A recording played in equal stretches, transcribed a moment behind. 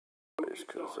place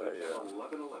because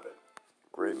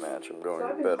great match. I'm going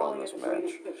to bet on this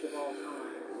match.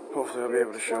 Hopefully I'll be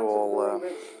able to show all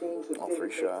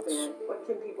 3 shots.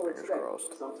 Fingers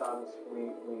crossed.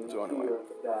 So anyway,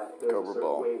 Cobra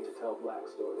Ball.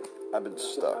 I've been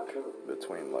stuck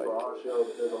between like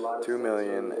 2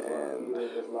 million and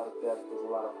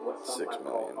 6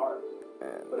 million.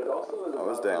 And I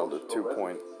was down to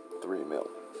 2.3 mil.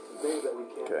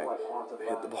 Okay, I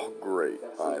hit the ball great.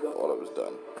 I thought I was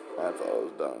done. I thought I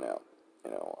was done and out.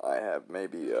 You know, I have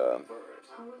maybe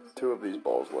 2 of these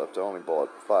balls left. I only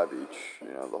bought 5 each.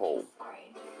 You know, the whole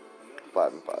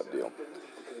 5 and 5 deal.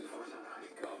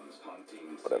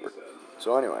 Whatever.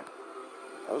 So anyway,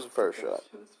 that was the first shot.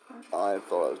 I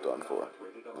thought I was done for.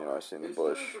 You know, I seen the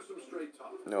bush.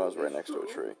 Knew I was right next to a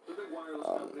tree.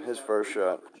 His first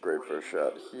shot, great first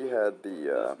shot. He had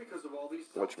the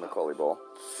whatchamacallit ball.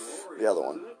 The other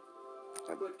one,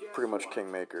 pretty much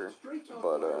Kingmaker,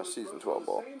 but season 12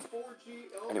 ball.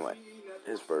 Anyway,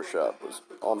 his first shot was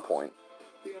on point.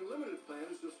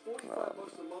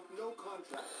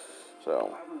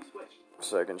 So,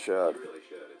 second shot,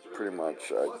 pretty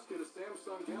much, I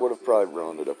would have probably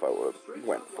ruined it if I would have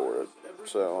went for it.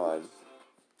 So I,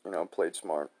 you know, played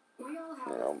smart.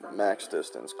 You know, max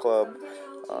distance club,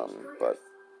 but,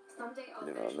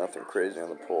 you know, nothing crazy on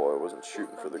the pull. I wasn't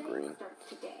shooting for the green.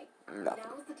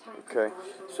 Nothing. Okay,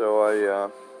 so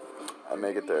I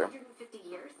make it there.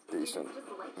 Decent,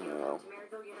 you know,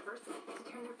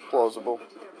 plausible.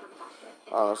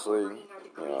 Honestly, you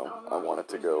know, I wanted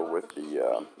to go with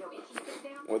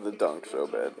the dunk so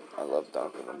bad. I love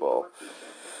dunking the ball.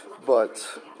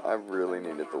 But I really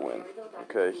needed the win.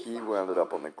 Okay, he wound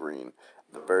up on the green,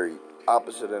 the very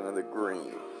opposite end of the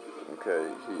green.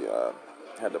 Okay, he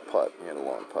had to putt. He had a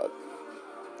long putt.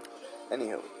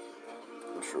 Anywho,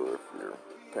 I'm sure if you're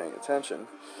paying attention,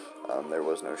 there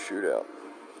was no shootout.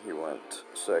 He went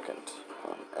second.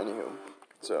 Anywho,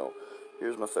 so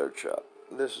here's my third shot.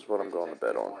 This is what I'm going to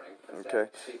bet on. Okay,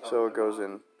 so it goes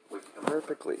in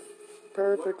perfectly.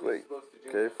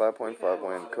 Okay, 5.5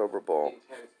 win, Cobra Ball.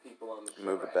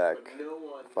 Move it back,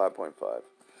 5.5.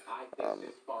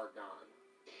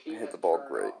 Hit the ball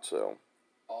great, so,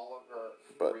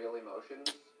 but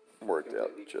worked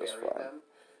out just fine.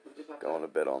 Going to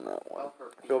bet on that one.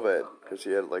 I feel bad, because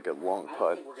he had like a long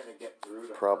putt.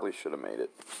 Probably should have made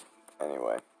it.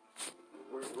 Anyway,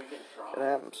 it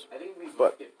happens.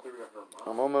 But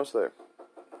I'm almost there.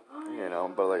 You know,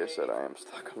 but like I said, I am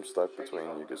stuck. I'm stuck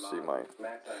between, you can see my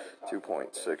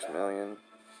 2.6 million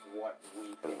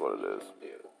is what it is.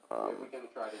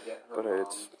 But hey,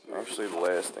 it's actually the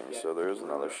last thing, so there is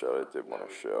another shot I did want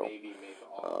to show.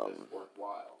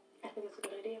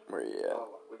 Where you at?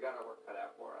 We got our work cut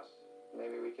out for us.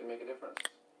 Maybe we can make a difference.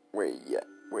 Where you at?